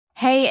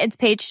Hey, it's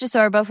Paige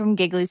DeSorbo from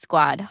Giggly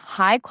Squad.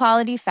 High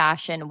quality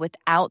fashion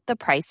without the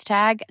price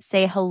tag.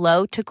 Say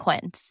hello to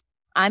Quince.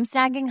 I'm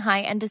snagging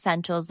high-end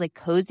essentials like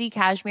cozy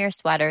cashmere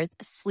sweaters,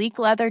 sleek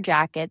leather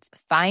jackets,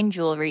 fine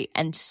jewelry,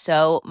 and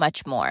so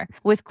much more.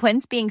 With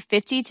Quince being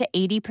 50 to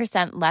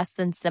 80% less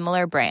than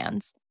similar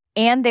brands.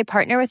 And they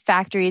partner with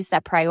factories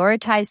that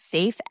prioritize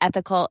safe,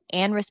 ethical,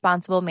 and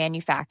responsible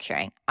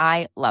manufacturing.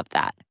 I love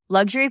that.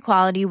 Luxury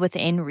quality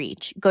within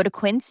reach. Go to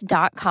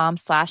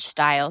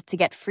quince.com/style to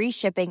get free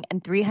shipping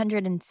and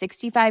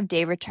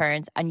 365-day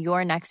returns on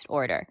your next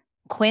order.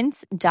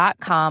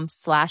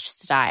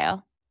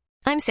 Quince.com/style.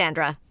 I'm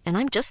Sandra, and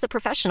I'm just the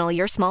professional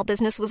your small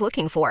business was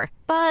looking for.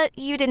 But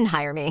you didn't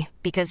hire me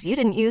because you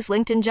didn't use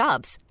LinkedIn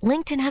Jobs.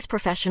 LinkedIn has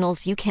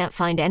professionals you can't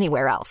find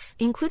anywhere else,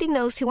 including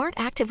those who aren't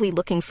actively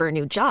looking for a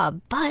new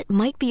job, but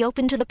might be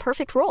open to the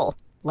perfect role,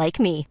 like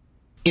me.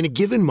 In a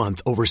given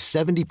month, over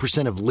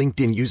 70% of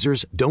LinkedIn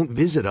users don't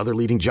visit other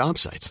leading job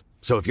sites.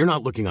 So if you're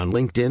not looking on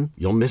LinkedIn,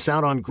 you'll miss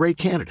out on great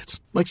candidates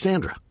like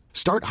Sandra.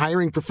 Start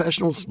hiring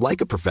professionals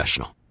like a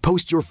professional.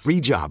 Post your free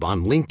job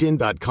on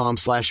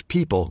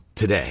linkedin.com/people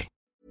today.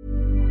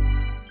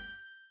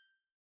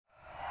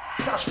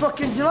 That's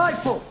fucking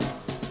delightful.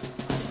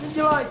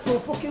 Delightful,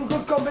 fucking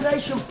good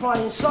combination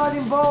playing,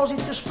 sliding balls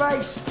into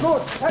space.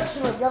 Good,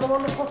 excellent, the other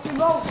one the fucking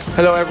roll.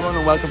 Hello everyone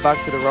and welcome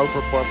back to the Rope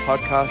Report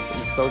podcast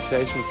in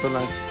association with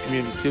Sunlands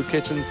Community Soup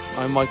Kitchens.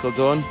 I'm Michael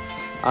Dunn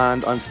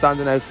and I'm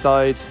standing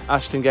outside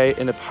Ashton Gate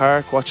in a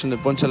park watching a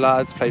bunch of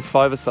lads play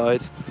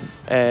five-a-side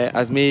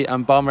as me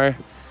and Bomber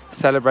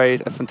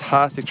celebrate a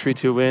fantastic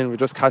 3-2 win. We're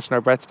just catching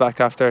our breaths back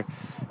after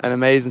an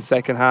amazing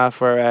second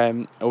half where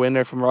a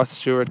winner from Ross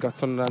Stewart got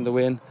Sunderland the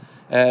win.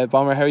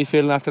 Bomber, how are you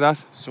feeling after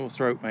that? Sore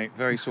throat, mate.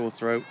 Very sore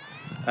throat.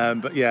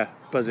 But yeah,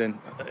 buzzing.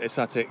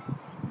 Ecstatic.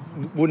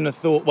 Wouldn't have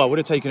thought, would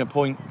have taken a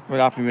point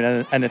without happening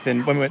with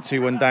anything. When we went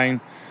 2-1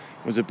 down,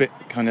 was a bit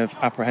kind of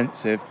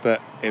apprehensive,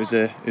 but it was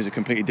a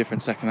completely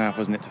different second half,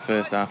 wasn't it, to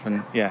first half?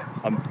 And yeah,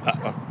 I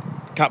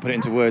can't put it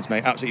into words,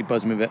 mate. Absolutely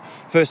buzzing with it.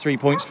 First 3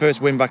 points,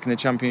 first win back in the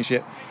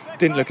Championship.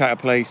 Didn't look out of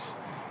place.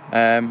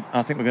 I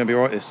think we're going to be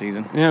all right this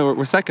season. Yeah,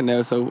 we're second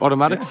now, so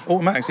automatics? Yeah,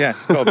 automatics, yeah,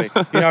 it's got to be.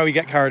 You know how we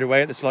get carried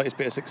away at the slightest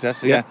bit of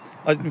success, so yeah.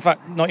 In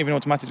fact, not even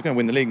automatics, we're going to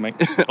win the league, mate.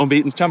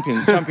 Unbeaten.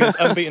 Champions,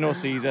 unbeaten all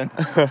season.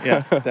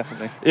 Yeah,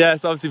 definitely. Yeah,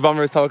 so obviously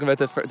Bomber was talking about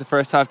the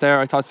first half there.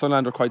 I thought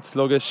Sunderland were quite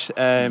sluggish.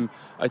 I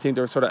think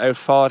they were sort of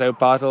out-fought,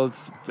 out-battled.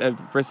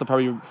 Bristol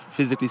probably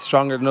physically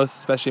stronger than us,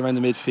 especially around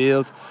the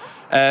midfield.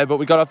 But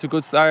we got off to a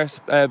good start.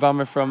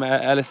 Bomber from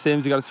Ellis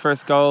Sims, he got his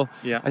first goal.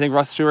 Yeah. I think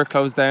Ross Stewart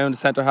closed down the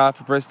centre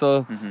half of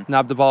Bristol,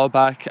 nabbed the ball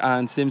back,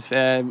 and Sims,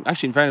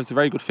 actually in fairness, it was a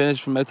very good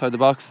finish from outside the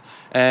box.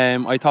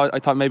 I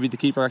thought maybe the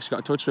keeper actually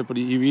got a touch of it, but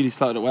he really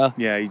slotted it well.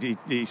 Yeah, he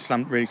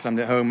really slammed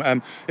it home.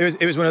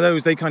 It was one of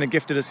those, they kind of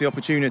gifted us the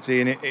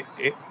opportunity, and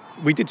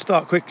we did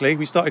start quickly.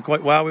 We started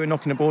quite well. We were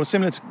knocking the ball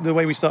similar to the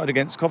way we started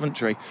against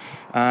Coventry,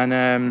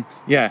 and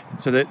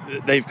so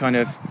they've kind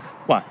of.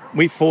 Well,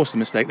 we forced the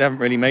mistake. They haven't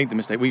really made the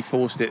mistake. We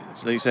forced it.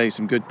 So you say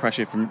some good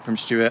pressure from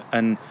Stewart,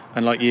 and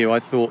like you, I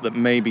thought that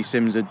maybe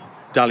Sims had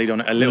dallied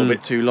on it a little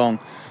bit too long,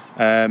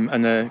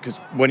 because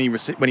when he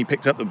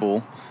picked up the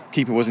ball,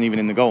 keeper wasn't even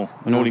in the goal,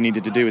 and all he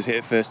needed to do was hit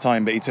it first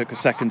time. But he took a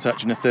second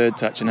touch and a third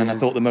touch, and then I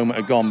thought the moment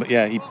had gone. But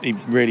yeah, he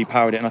really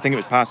powered it, and I think it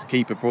was past the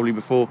keeper probably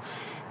before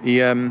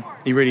he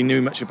really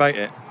knew much about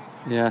it.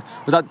 Yeah,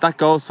 but that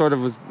goal sort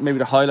of was maybe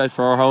the highlight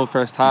for our whole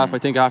first half. I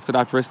think after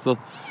that, Bristol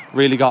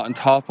really got on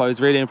top. I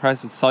was really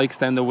impressed with Sykes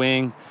down the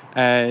wing.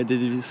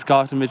 The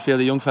Scott in midfield,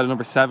 the young fella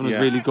number 7 was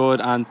really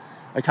good, and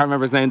I can't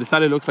remember his name. The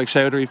fella looks like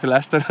Chowdhury for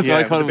Leicester. That's what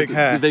I call him.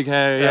 The big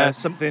hair. Yeah,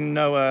 something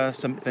Noah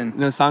something.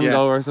 No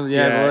Sango or something.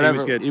 Yeah, but whatever. He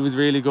was good. He was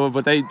really good.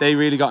 But they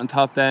really got on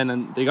top then,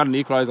 and they got an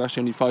equaliser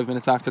actually only 5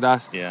 minutes after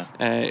that. Yeah.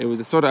 It was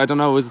a sort of, I don't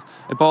know, it was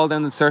a ball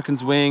down the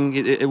Sirkin's wing.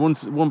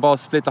 One ball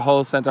split the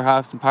whole centre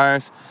halves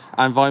apart,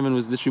 and Vyman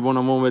was literally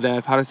 1-on-1 with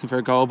Patterson for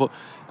a goal. But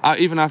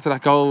even after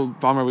that goal,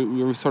 Bomber,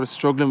 we were sort of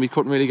struggling. We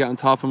couldn't really get on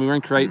top, and we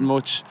weren't creating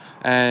much.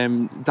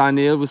 Dan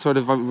Neil was sort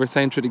of, we were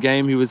saying through the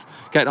game, he was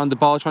getting on the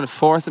ball, trying to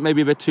force it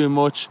maybe a bit too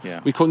much.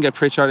 Yeah. We couldn't get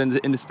Pritchard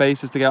in the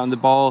spaces to get on the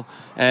ball.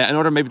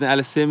 Another maybe than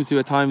Ellis Sims, who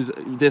at times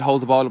did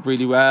hold the ball up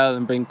really well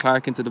and bring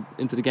Clark into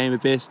the game a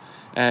bit.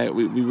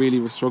 We really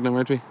were struggling,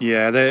 weren't we?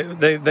 Yeah, they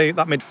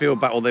that midfield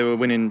battle, they were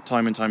winning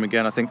time and time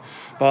again. I think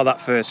bar that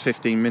first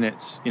 15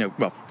 minutes,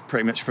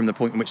 pretty much from the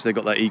point in which they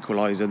got that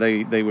equaliser,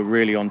 they were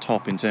really on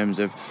top in terms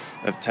of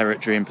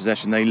territory and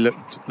possession. They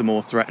looked the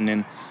more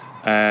threatening.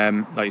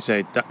 Like you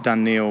say,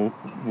 Dan Neil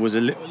was a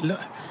little.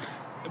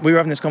 We were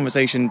having this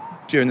conversation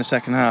during the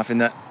second half in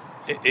that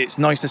it's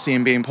nice to see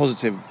him being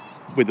positive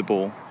with the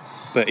ball,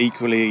 but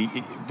equally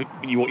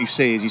what you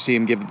see is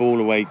him give the ball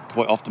away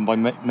quite often by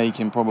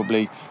making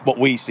probably what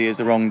we see as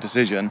the wrong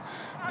decision.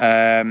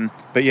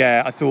 But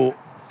yeah, I thought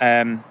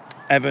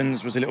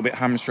Evans was a little bit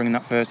hamstrung in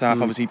that first half.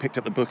 Obviously he picked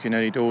up the book in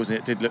early doors, and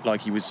it did look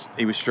like he was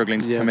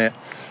struggling to commit.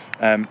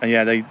 And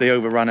yeah, they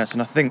overran us,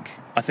 and I think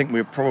we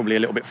were probably a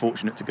little bit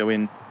fortunate to go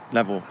in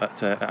level at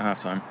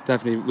half-time.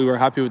 Definitely, we were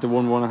happy with the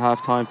 1-1 at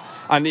half-time.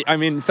 And I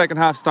mean, the second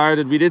half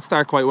started, we did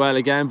start quite well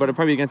again, but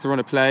probably against the run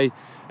of play.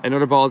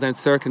 Another ball down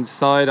Sirkin's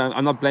side.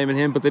 I'm not blaming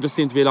him, but there just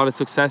seemed to be a lot of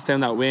success down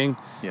that wing.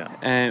 Yeah.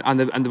 And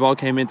the ball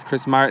came into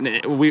Chris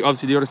Martin. We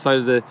obviously the other side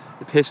of the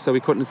pitch, so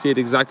we couldn't see it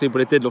exactly,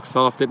 but it did look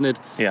soft, didn't it?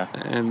 Yeah.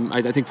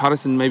 I think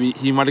Patterson, maybe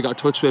he might have got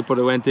a touch with it, but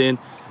it went in.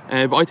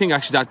 But I think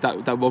actually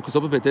that woke us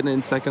up a bit, didn't it, in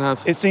the second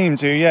half? It seemed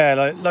to,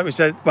 yeah. Like we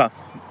said, well,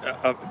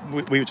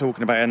 we were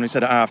talking about it, and we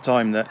said at half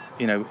time that,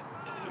 you know,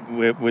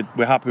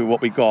 we're happy with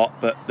what we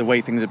got, but the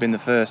way things have been the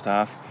first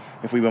half,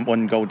 if we went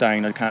 1 goal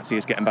down, I can't see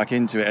us getting back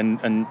into it.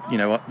 And you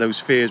know,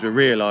 those fears were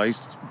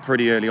realised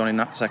pretty early on in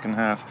that second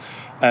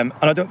half. And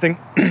I don't think,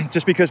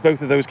 just because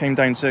both of those came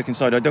down Sirkin's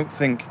side, I don't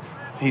think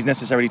he's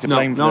necessarily to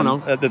blame for them.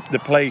 No. The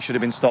play should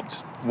have been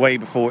stopped way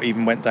before it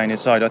even went down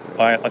his side.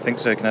 I think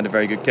Sirkin had a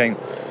very good game.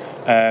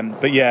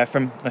 But yeah,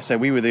 from, let's say,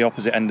 we were the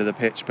opposite end of the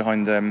pitch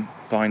behind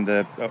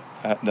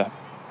the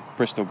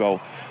Bristol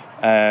goal.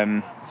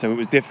 So it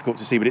was difficult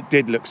to see, but it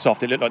did look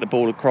soft. It looked like the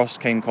ball across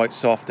came quite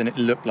soft, and it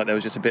looked like there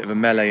was just a bit of a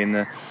melee in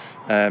the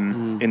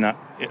in that.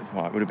 It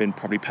would have been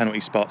probably penalty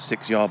spot,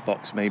 6-yard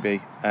box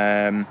maybe.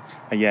 And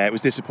yeah, it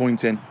was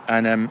disappointing.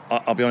 And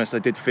I'll be honest, I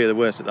did fear the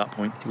worst at that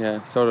point.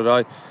 Yeah, so did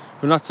I.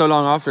 But not so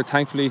long after,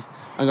 thankfully,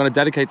 I'm going to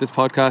dedicate this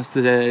podcast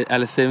to the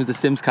Ella Sims, the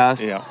Sims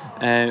cast.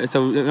 Yeah.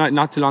 So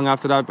not too long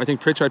after that, I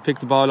think Pritchard picked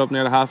the ball up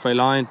near the halfway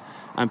line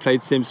and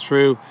played Sims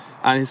through.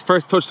 And his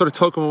first touch sort of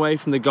took him away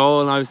from the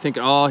goal, and I was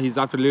thinking, he's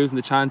after losing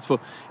the chance. But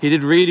he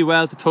did really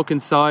well to tuck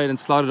inside and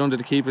slot it under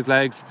the keeper's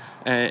legs.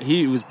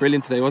 He was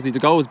brilliant today, wasn't he?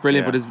 The goal was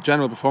brilliant, but his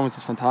general performance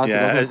was fantastic,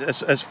 wasn't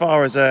it? As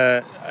far as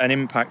an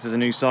impact as a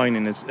new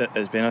signing has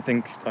been,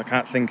 I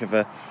can't think of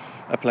a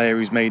player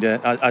who's made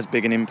as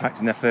big an impact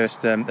in their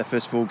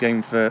first full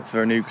game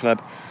for a new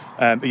club.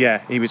 But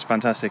yeah, he was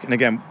fantastic. And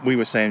again, we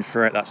were saying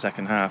throughout that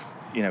second half,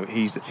 you know,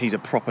 he's a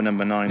proper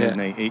number 9,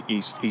 isn't he?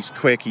 He's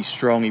quick, he's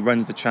strong, he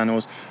runs the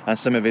channels, and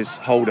some of his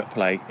hold-up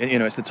play, you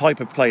know, it's the type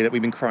of play that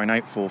we've been crying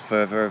out for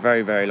a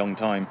very, very long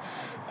time.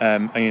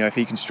 And you know, if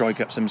he can strike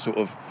up some sort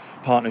of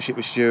partnership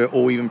with Stuart,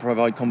 or even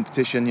provide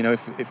competition, you know,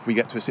 if we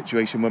get to a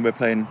situation when we're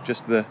playing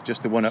just the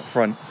one up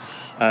front,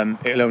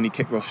 it'll only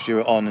kick Ross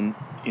Stewart on, and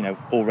you know,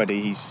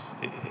 already he's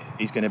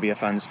going to be a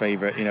fan's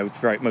favourite. You know,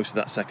 throughout most of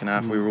that second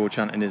half, we were all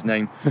chanting his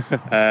name.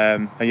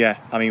 And yeah,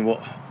 I mean,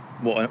 what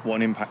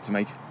an impact to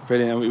make.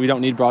 Brilliant. We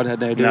don't need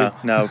Broadhead now, do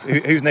we? No.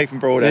 Who's Nathan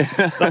Broadhead?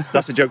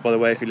 That's a joke, by the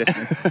way, if you're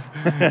listening.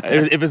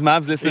 if his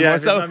mum's listening, yeah, or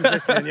if so. his mum's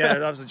listening, yeah,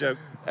 that was a joke.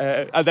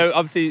 Although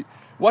obviously,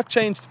 what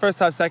changed first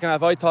half, second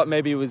half? I thought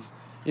maybe it was,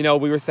 you know,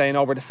 we were saying,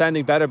 we're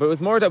defending better, but it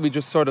was more that we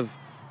just sort of,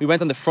 we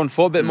went on the front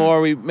foot a bit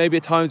more. We maybe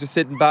at times were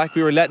sitting back.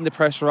 We were letting the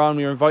pressure on.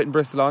 We were inviting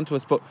Bristol onto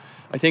us. But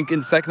I think in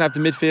the second half, the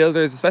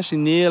midfielders, especially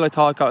Neil, I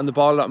thought got on the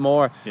ball a lot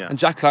more. Yeah. And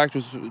Jack Clark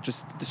was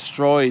just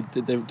destroyed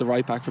the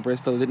right back for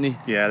Bristol, didn't he?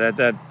 Yeah,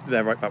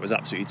 their right back was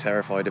absolutely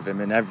terrified of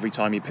him. And every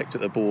time he picked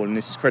up the ball, and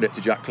this is credit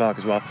to Jack Clark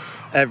as well,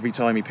 every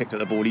time he picked up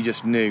the ball, he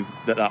just knew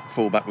that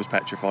full-back was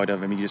petrified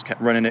of him. He just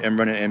kept running at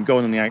him,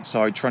 going on the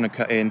outside, trying to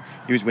cut in.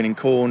 He was winning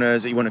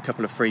corners. He won a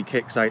couple of free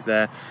kicks out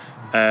there.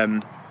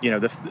 You know,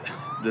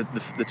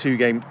 the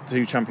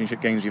two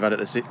championship games we've had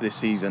this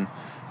season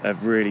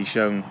have really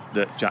shown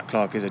that Jack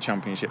Clark is a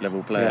championship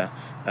level player.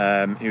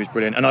 Yeah. He was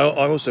brilliant, and I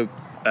also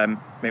want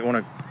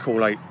to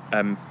call out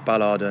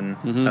Ballard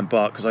and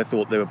Bart, because I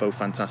thought they were both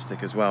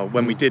fantastic as well.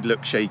 When we did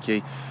look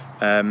shaky,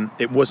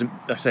 it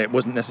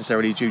wasn't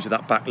necessarily due to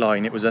that back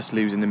line. It was us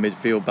losing the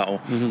midfield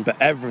battle,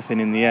 but everything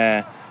in the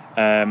air.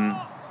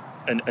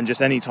 And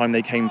just any time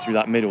they came through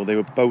that middle, they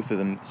were both of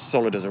them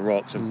solid as a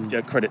rock.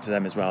 So credit to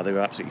them as well. They were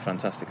absolutely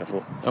fantastic, I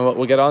thought. And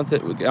we'll get on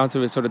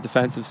to a sort of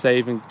defensive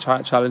saving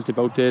challenge they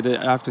both did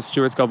after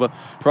Stewart's goal. But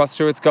for Ross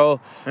Stewart's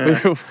goal, we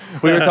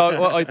were talking.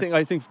 Well,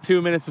 I think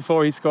 2 minutes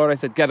before he scored, I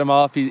said, "Get him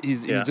off.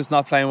 He's just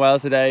not playing well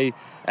today.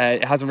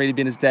 It hasn't really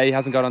been his day. He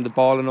hasn't got on the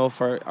ball enough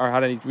or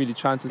had any really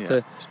chances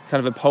to kind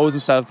of impose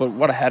himself." But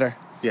what a header!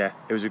 Yeah,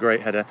 it was a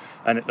great header,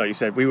 and like you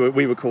said, we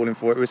were calling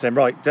for it. We were saying,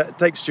 right,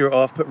 take Stuart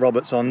off, put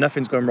Roberts on.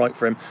 Nothing's going right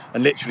for him,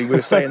 and literally we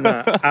were saying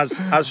that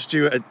as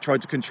Stuart had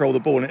tried to control the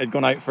ball and it had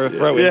gone out for a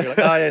throw in. You're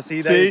like, see,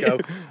 there you go.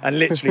 And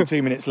literally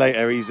 2 minutes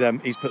later, he's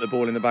put the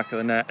ball in the back of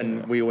the net,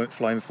 and we all went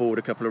flying forward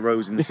a couple of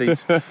rows in the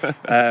seats.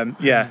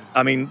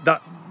 I mean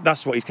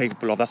that's what he's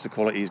capable of. That's the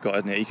quality he's got,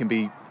 isn't it? He can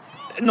be.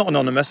 Not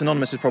anonymous.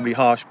 Anonymous is probably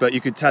harsh, but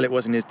you could tell it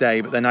wasn't his day.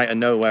 But then out of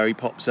nowhere, he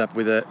pops up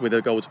with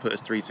a goal to put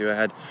us 3-2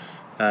 ahead,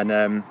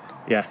 and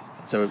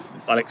so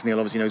Alex Neil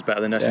obviously knows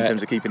better than us in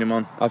terms of keeping him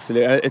on.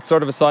 Absolutely, it's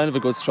sort of a sign of a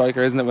good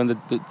striker, isn't it? When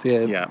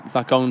it's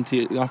not going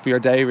off for your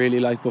day, really.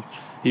 But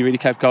he really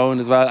kept going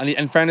as well. And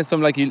in fairness to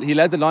him, he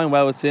led the line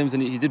well with Sims,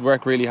 and he did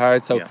work really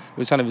hard. So it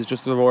was kind of his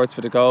just rewards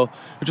for the goal.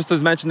 But just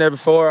as mentioned there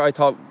before, I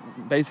thought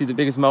basically the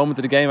biggest moment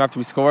of the game after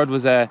we scored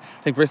was I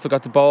think Bristol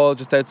got the ball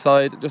just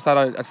outside, just at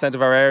our centre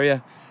of our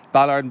area.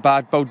 Ballard and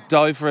Bat both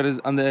dived for it as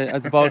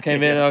the ball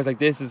came in, and I was like,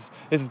 this is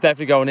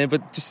definitely going in.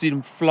 But just see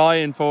them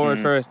flying forward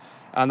for it.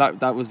 And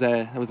that was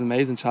an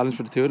amazing challenge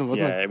for the two of them,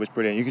 wasn't it? Yeah, it was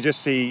brilliant. You could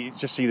just see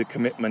the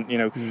commitment.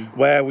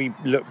 Where we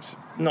looked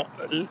not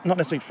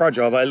necessarily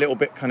fragile, but a little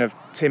bit kind of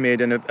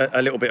timid and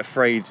a little bit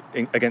afraid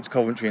against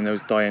Coventry in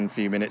those dying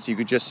few minutes. You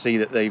could just see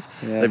that they've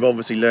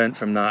obviously learnt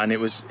from that, and it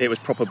was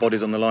proper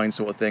bodies on the line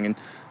sort of thing. And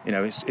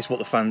it's what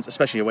the fans,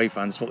 especially away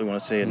fans, it's what they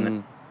want to see, isn't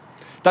it?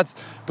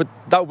 But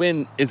that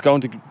win is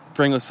going to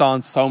bring us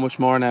on so much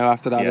more now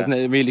after that, isn't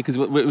it? Really, because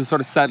we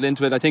sort of settled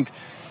into it. I think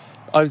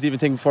I was even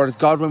thinking before this,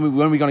 God, when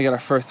are we going to get our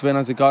first win? I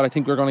was like, God, I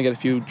think we're going to get a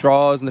few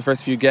draws in the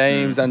first few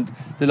games, and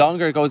the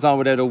longer it goes on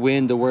without a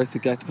win, the worse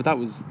it gets. But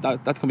that's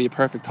going to be a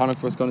perfect tonic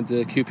for us going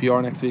into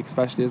QPR next week,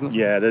 especially, isn't it?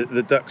 Yeah,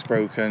 the duck's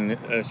broken.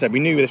 We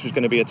knew this was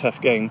going to be a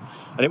tough game,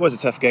 and it was a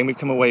tough game. We've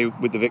come away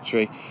with the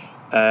victory.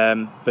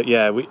 But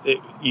yeah,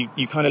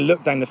 you kind of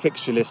look down the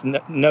fixture list,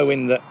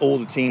 knowing that all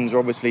the teams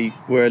were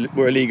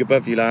a league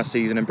above you last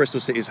season, and Bristol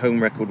City's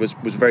home record was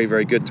very,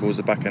 very good towards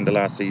the back end of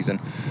last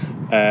season.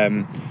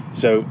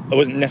 So I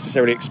wasn't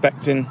necessarily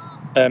expecting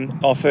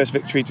our first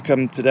victory to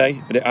come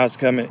today, but it has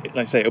come. Like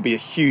I say, it'll be a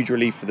huge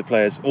relief for the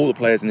players, all the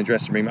players in the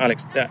dressing room.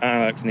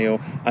 Alex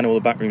Neil and all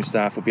the backroom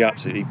staff will be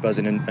absolutely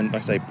buzzing and like I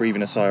say,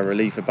 breathing a sigh of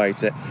relief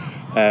about it.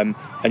 And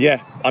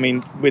yeah, I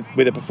mean,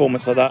 with a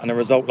performance like that and a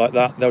result like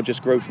that, they'll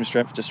just grow from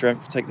strength to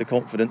strength, take the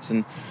confidence,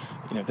 and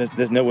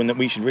there's no one that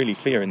we should really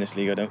fear in this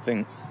league, I don't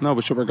think. No,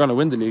 but sure, we're going to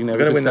win the league now. We're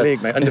going to win the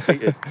league, mate,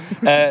 undefeated.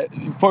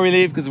 Before we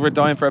leave, because we're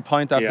dying for a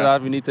pint after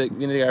that, we need to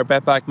get our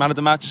bet back. Man of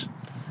the match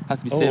has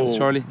to be Sims,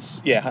 surely.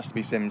 Yeah, it has to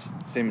be Sims.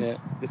 Yeah.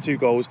 The 2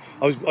 goals.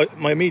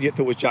 My immediate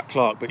thought was Jack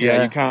Clark, but you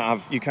can't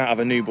have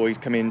a new boy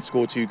come in,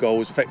 score 2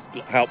 goals,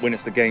 help win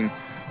us the game,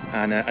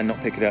 and not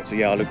pick it up. So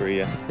yeah, I'll agree.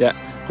 Yeah.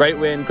 Great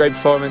win, great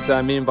performance.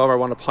 Me and Bob are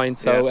want a pint.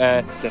 So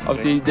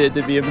obviously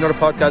there'll be another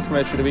podcast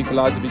coming out through the week. The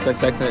lads will be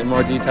dissecting it in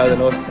more detail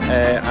than us,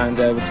 and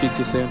we'll speak to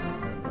you soon.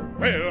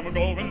 Where am I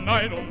going?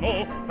 I don't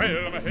know.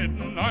 Where am I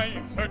heading?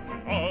 I'm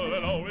certain all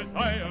alone is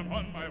I am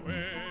on my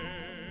way.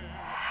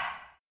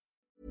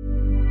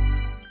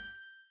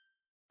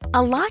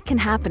 A lot can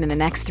happen in the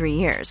next 3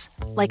 years.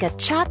 Like a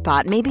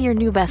chatbot may be your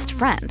new best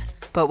friend.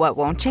 But what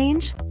won't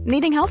change?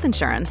 Needing health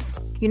insurance.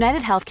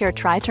 United Healthcare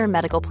Tri-Term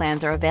Medical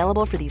Plans are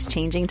available for these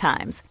changing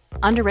times.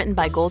 Underwritten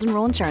by Golden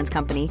Rule Insurance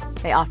Company,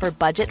 they offer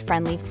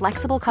budget-friendly,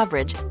 flexible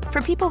coverage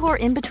for people who are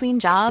in between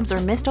jobs or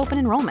missed open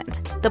enrollment.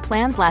 The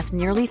plans last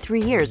nearly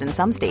 3 years in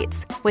some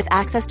states, with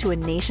access to a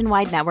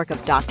nationwide network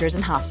of doctors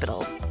and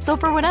hospitals. So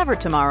for whatever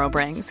tomorrow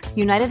brings,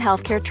 United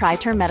Healthcare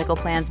Tri-Term Medical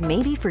Plans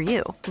may be for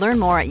you. Learn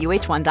more at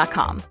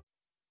uh1.com.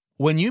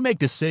 When you make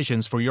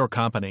decisions for your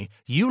company,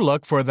 you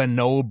look for the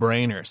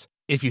no-brainers.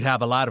 If you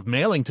have a lot of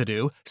mailing to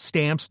do,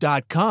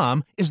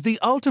 Stamps.com is the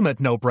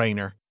ultimate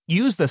no-brainer.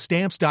 Use the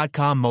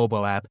Stamps.com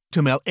mobile app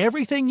to mail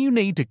everything you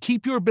need to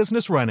keep your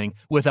business running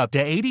with up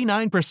to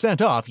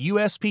 89% off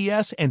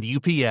USPS and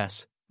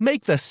UPS.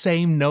 Make the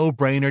same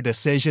no-brainer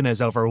decision as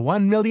over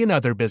 1 million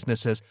other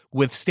businesses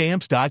with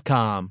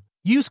Stamps.com.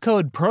 Use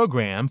code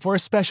PROGRAM for a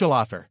special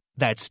offer.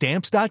 That's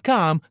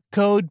Stamps.com,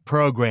 code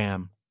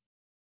PROGRAM.